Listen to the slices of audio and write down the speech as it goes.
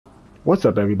What's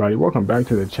up, everybody? Welcome back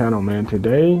to the channel, man.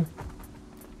 Today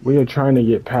we are trying to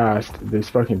get past this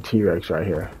fucking T-Rex right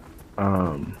here.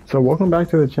 So welcome back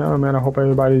to the channel, man. I hope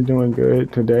everybody's doing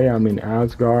good. Today I'm in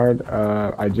Asgard.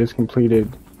 I just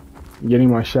completed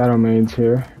getting my shadow mains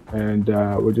here, and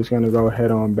we're just gonna go head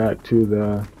on back to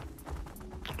the,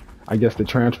 I guess, the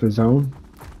transfer zone,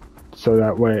 so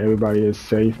that way everybody is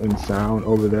safe and sound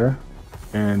over there.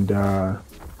 And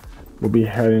we'll be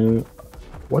heading.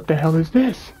 What the hell is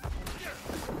this?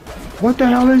 What the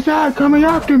hell is that coming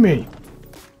after me?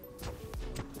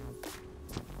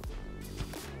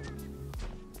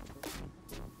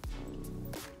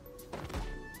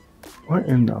 What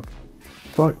in the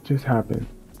fuck just happened?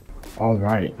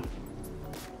 Alright.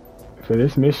 For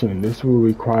this mission, this will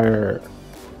require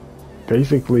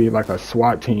basically like a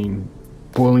SWAT team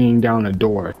bullying down a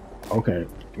door. Okay,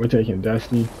 we're taking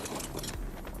Dusty.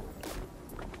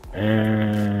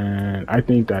 And I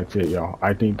think that's it, y'all.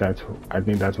 I think that's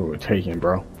what we're taking,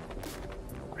 bro.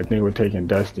 I think we're taking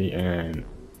Dusty, and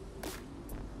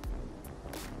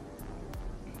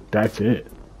that's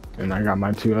it. And I got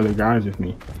my two other guys with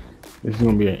me. This is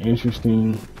gonna be an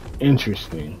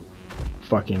interesting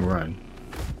fucking run.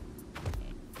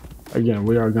 Again,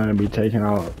 we are gonna be taking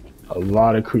out a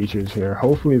lot of creatures here.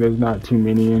 Hopefully there's not too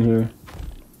many in here.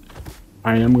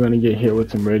 I am gonna get hit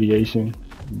with some radiation,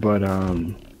 but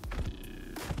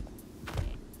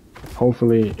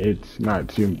hopefully it's not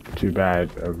too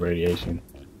bad of radiation.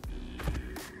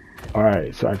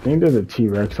 Alright, so I think there's a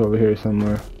T-Rex over here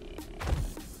somewhere.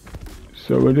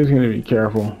 So we're just gonna be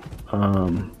careful.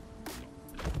 Yeah,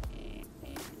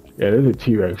 there's a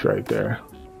T-Rex right there.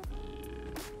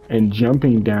 And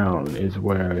jumping down is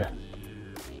where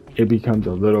it becomes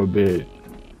a little bit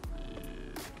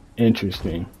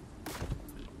interesting.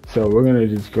 So we're gonna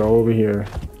just go over here.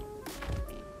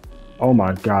 Oh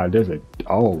my god,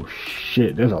 oh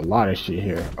shit, there's a lot of shit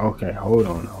here. Okay, hold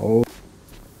on.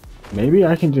 Maybe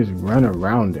I can just run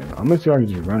around them. I'm gonna see if I can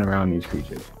just run around these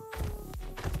creatures.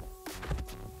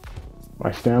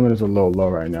 My stamina's a little low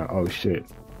right now. Oh shit.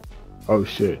 Oh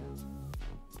shit.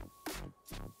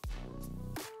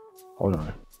 Hold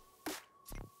on.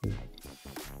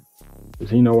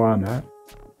 Does he know where I'm at?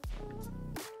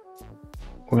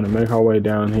 We're gonna make our way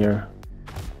down here.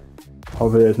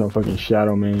 Hopefully there's no fucking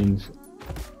shadow mains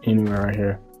anywhere right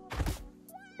here.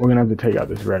 We're gonna have to take out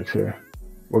this Rex here.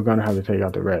 We're gonna have to take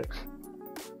out the Rex.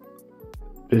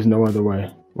 There's no other way.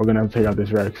 We're gonna have to take out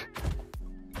this Rex.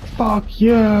 Fuck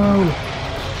you!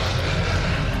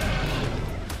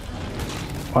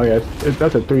 Oh yeah,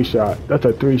 that's a 3-shot. That's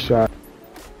a 3-shot.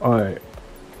 Alright.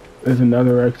 There's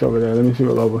another Rex over there. Let me see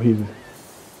what level he's in.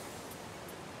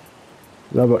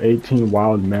 Level 18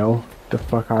 wild male. Get the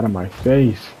fuck out of my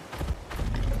face.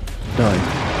 Done.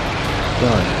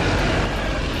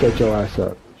 Shut your ass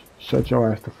up. Shut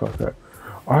your ass the fuck up.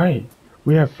 Alright.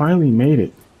 We have finally made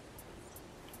it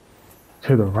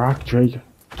to the Rockdrake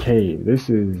cave. This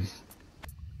is...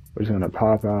 We're just gonna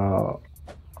pop out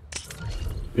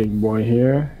big boy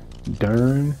here.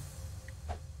 Dern.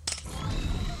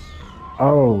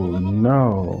 Oh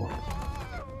no.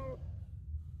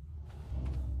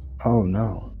 Oh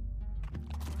no.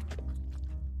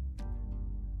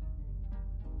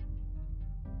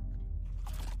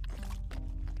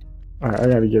 Alright, I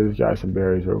gotta give this guy some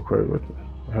berries real quick. What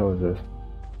the hell is this?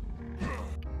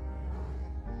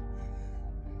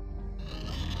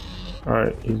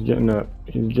 Alright, he's getting up.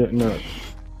 He's getting up.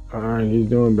 Alright, he's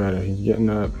doing better. He's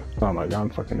getting up. Oh my god, I'm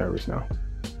fucking nervous now.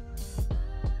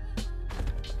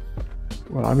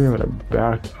 Well, I'll be able to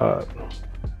back up.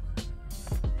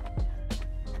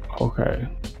 Okay.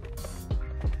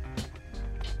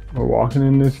 We're walking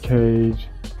in this cage.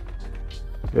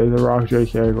 There's a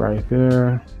Rockdrake egg right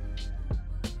there.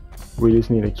 We just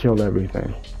need to kill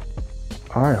everything.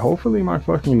 Alright, hopefully my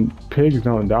fucking pigs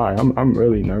don't die. I'm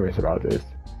really nervous about this.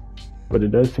 But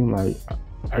it does seem like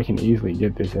I can easily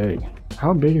get this egg.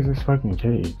 How big is this fucking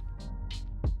cage?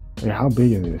 Like, how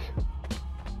big is this?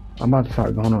 I'm about to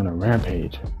start going on a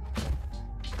rampage.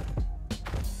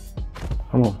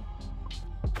 Come on.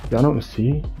 Y'all don't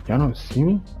see? Y'all don't see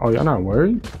me? Oh, y'all not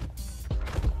worried?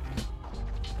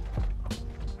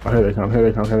 Oh, here they come, here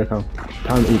they come, here they come.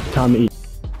 Time to eat, time to eat.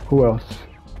 Who else?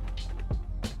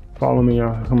 Follow me,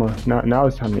 y'all. Come on. Now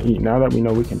it's time to eat. Now that we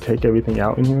know we can take everything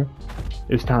out in here,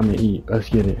 it's time to eat. Let's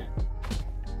get it.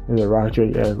 There's a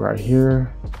Rockdrake egg right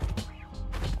here.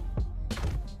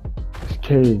 This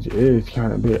cage is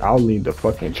kind of big. I'll lead the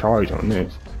fucking charge on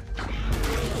this.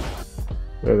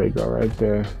 There they go, right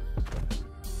there.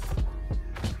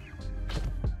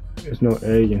 There's no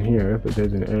egg in here, but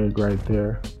there's an egg right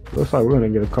there. Looks like we're gonna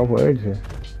get a couple eggs here.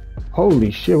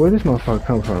 Holy shit, where did this motherfucker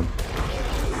come from?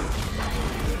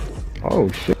 Oh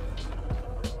shit.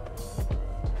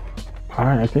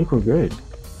 Alright, I think we're good.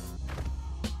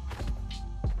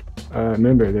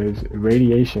 Remember, there's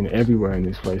radiation everywhere in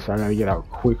this place, so I gotta get out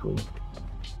quickly.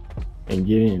 And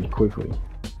get in quickly.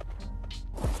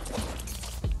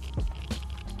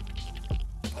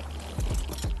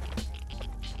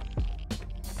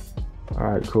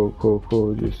 Alright,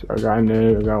 cool. Just, I got an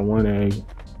egg, I got one egg.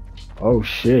 Oh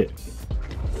shit.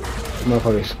 This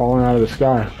motherfucker's falling out of the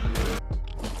sky.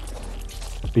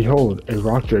 Behold, a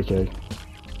Rockdrake egg.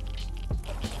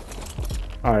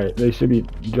 Alright, they should be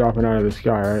dropping out of the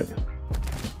sky, right?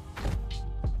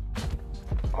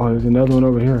 Oh, there's another one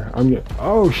over here.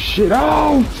 Oh shit!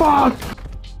 Oh fuck!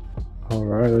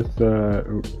 Alright, let's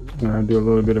gonna do a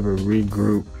little bit of a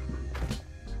regroup.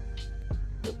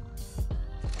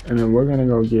 And then we're gonna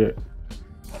go get,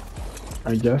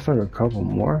 I guess, like a couple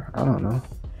more. I don't know.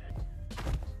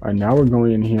 Alright, now we're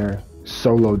going in here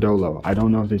solo dolo. I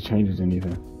don't know if this changes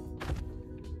anything.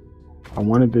 I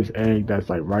wanted this egg that's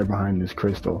like right behind this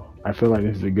crystal. I feel like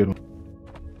this is a good one.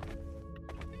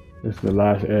 This is the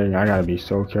last egg. I gotta be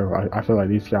so careful. I feel like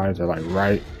these guys are like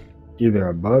right either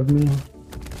above me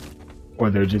or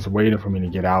they're just waiting for me to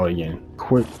get out again.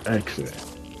 Quick exit.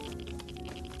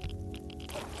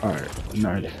 Alright,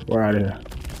 nice. We're out of here.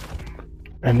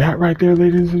 And that right there,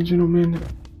 ladies and gentlemen,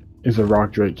 is a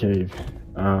Rockdrake cave.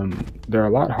 They're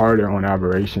a lot harder on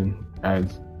aberration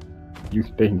as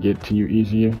they can get to you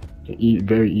easier.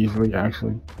 Very easily,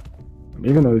 actually.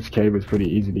 Even though this cave is pretty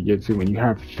easy to get to, when you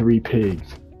have 3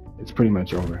 pigs, it's pretty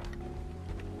much over.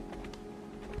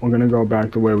 We're gonna go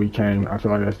back to where we came. I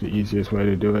feel like that's the easiest way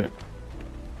to do it.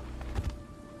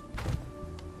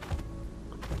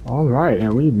 Alright,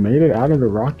 and we made it out of the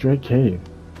Rockdrake cave.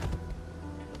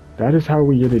 That is how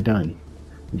we get it done.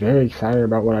 Very excited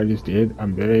about what I just did.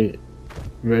 I'm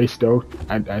very stoked.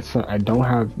 I don't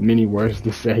have many words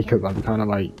to say because I'm kind of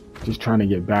like just trying to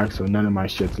get back so none of my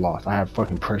shit's lost. I have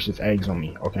fucking precious eggs on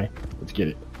me, okay? Let's get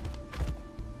it.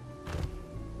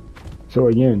 So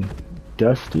again,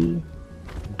 Dusty,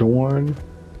 Dorn,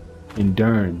 and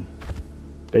Dern,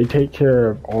 they take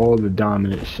care of all the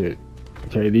dominant shit.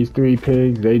 Okay, these 3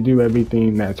 pigs, they do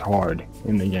everything that's hard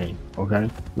in the game, okay?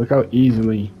 Look how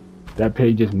easily that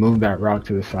pig just moved that rock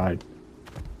to the side.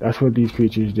 That's what these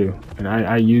creatures do. And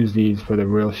I use these for the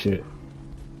real shit.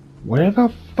 Where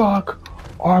the fuck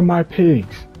are my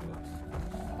pigs?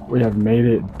 We have made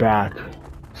it back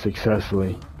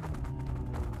successfully.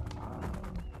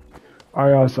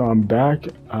 Alright, so I'm back,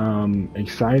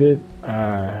 excited,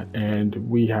 and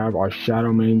we have our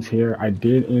shadow mains here. I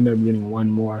did end up getting one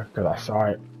more because I saw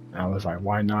it and I was like,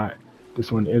 why not?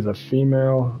 This one is a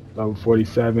female, level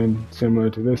 47, similar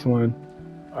to this one.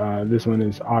 This one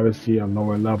is obviously a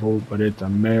lower level, but it's a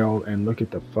male, and look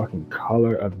at the fucking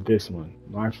color of this one.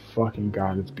 My fucking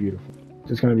god, it's beautiful.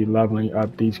 Just gonna be leveling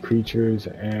up these creatures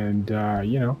and,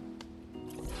 you know,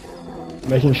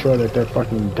 making sure that they're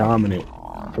fucking dominant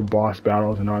for boss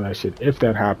battles and all that shit. If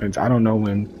that happens, I don't know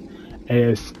when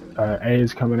A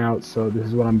is coming out, so this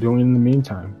is what I'm doing in the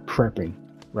meantime, prepping,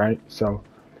 right? So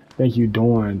thank you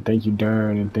Dorn, thank you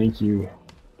Dern, and thank you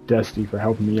Dusty for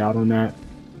helping me out on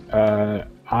that.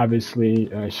 Obviously,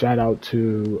 shout out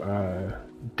to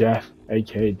Death,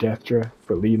 aka Deathdra,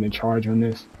 for leading the charge on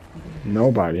this.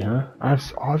 Nobody, huh? I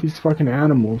have all these fucking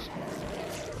animals.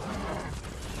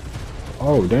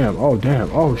 Oh damn,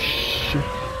 oh shit.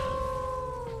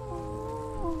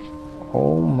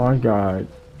 Oh my god.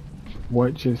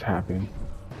 What just happened?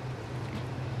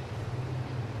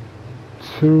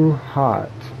 Too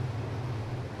hot.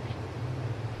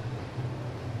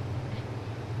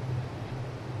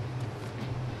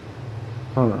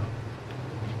 Huh.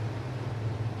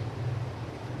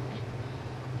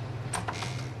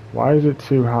 Why is it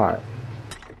too hot?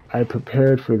 I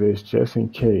prepared for this just in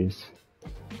case.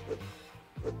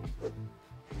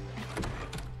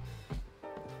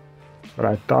 But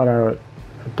I thought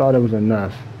it was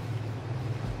enough.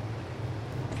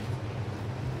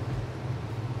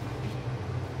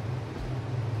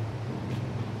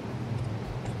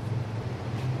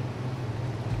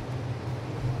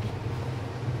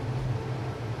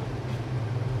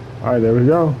 Alright, there we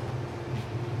go.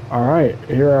 Alright,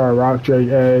 here are our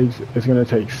Rockdrake eggs. It's going to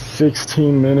take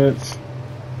 16 minutes.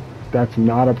 That's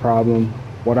not a problem.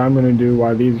 What I'm going to do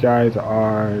while these guys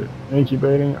are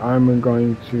incubating, I'm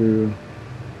going to...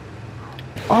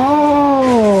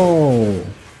 Oh!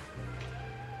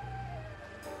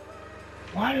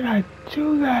 Why did I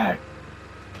do that?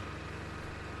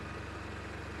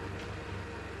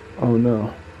 Oh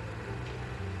no.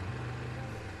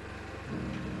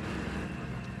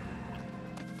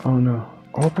 Oh no.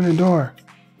 Open the door.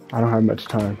 I don't have much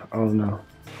time. Oh no.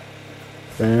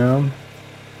 Bam,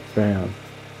 bam,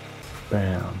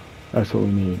 bam. That's what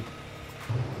we need.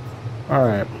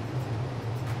 Alright.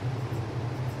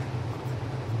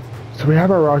 So we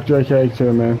have our Rockdrake eggs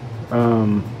here, man.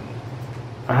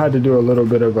 I had to do a little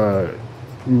bit of a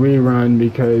rerun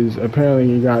because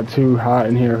apparently it got too hot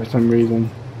in here for some reason.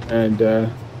 And I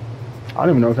don't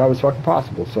even know if that was fucking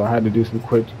possible. So I had to do some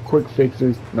quick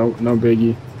fixes. No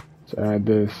biggie. So I had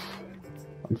this.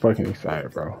 I'm fucking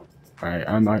excited, bro. Alright,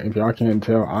 if y'all can't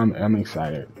tell, I'm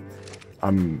excited. I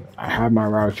have my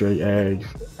Rockdrake eggs.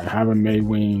 I have a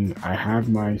Maywing. I have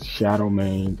my Shadow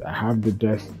Mains. I have the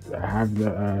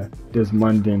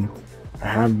Desmondin. I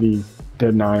have the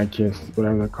Deinonychus,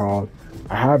 whatever they're called.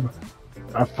 I have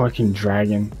a fucking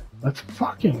dragon. Let's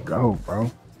fucking go, bro.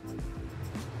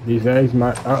 These eggs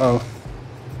might.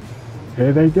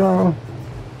 Here they go.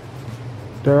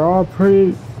 They're all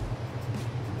pretty.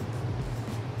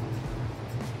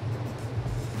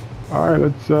 All right,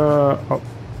 let's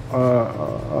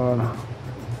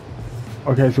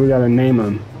okay, so we gotta name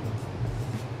them.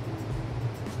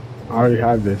 I already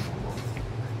have this.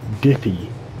 Diffy,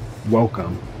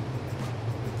 welcome.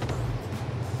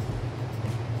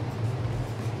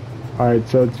 Alright,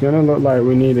 so it's gonna look like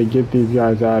we need to get these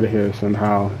guys out of here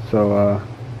somehow. So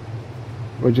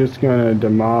we're just gonna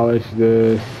demolish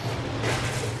this.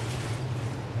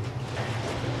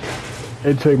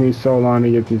 It took me so long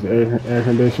to get these air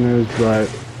conditioners, but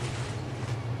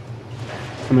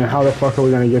I mean, how the fuck are we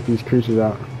gonna get these creatures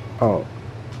out? Oh,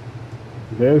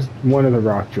 there's one of the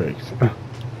Rockdrakes.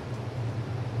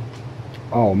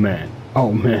 Oh man,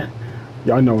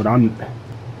 y'all know what I'm.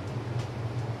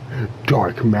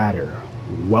 Dark matter,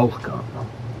 welcome.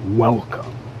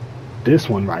 This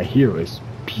one right here is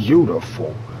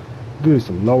beautiful. Dude,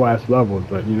 some low ass levels,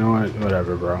 but you know what?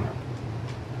 Whatever, bro.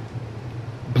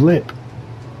 Blip,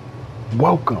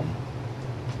 welcome.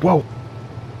 Whoa.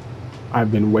 I've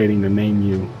been waiting to name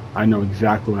you. I know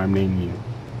exactly what I'm naming you.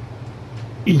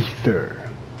 Ether,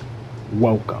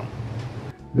 welcome.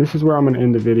 This is where I'm gonna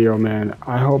end the video, man.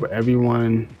 I hope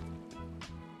everyone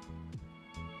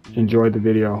enjoyed the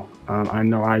video. I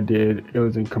know I did. It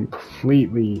was a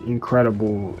completely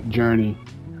incredible journey.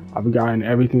 I've gotten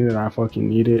everything that I fucking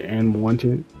needed and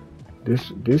wanted.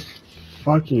 This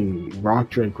fucking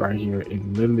Rockdrake right here is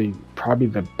literally probably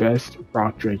the best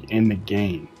Rockdrake in the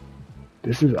game.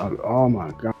 This is oh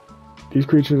my god. These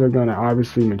creatures are gonna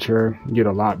obviously mature, get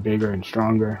a lot bigger and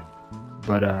stronger.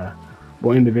 But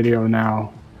we'll end the video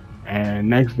now. And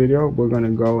next video, we're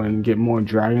gonna go and get more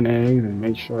dragon eggs and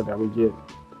make sure that we get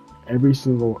every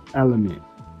single element,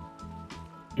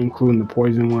 including the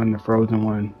poison one, the frozen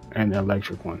one, and the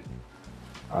electric one.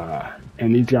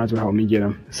 And these guys will help me get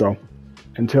them. So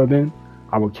until then,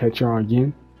 I will catch y'all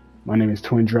again. My name is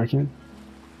Twin Drekken.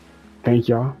 Thank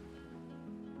y'all.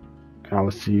 And I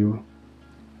will see you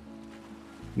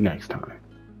next time.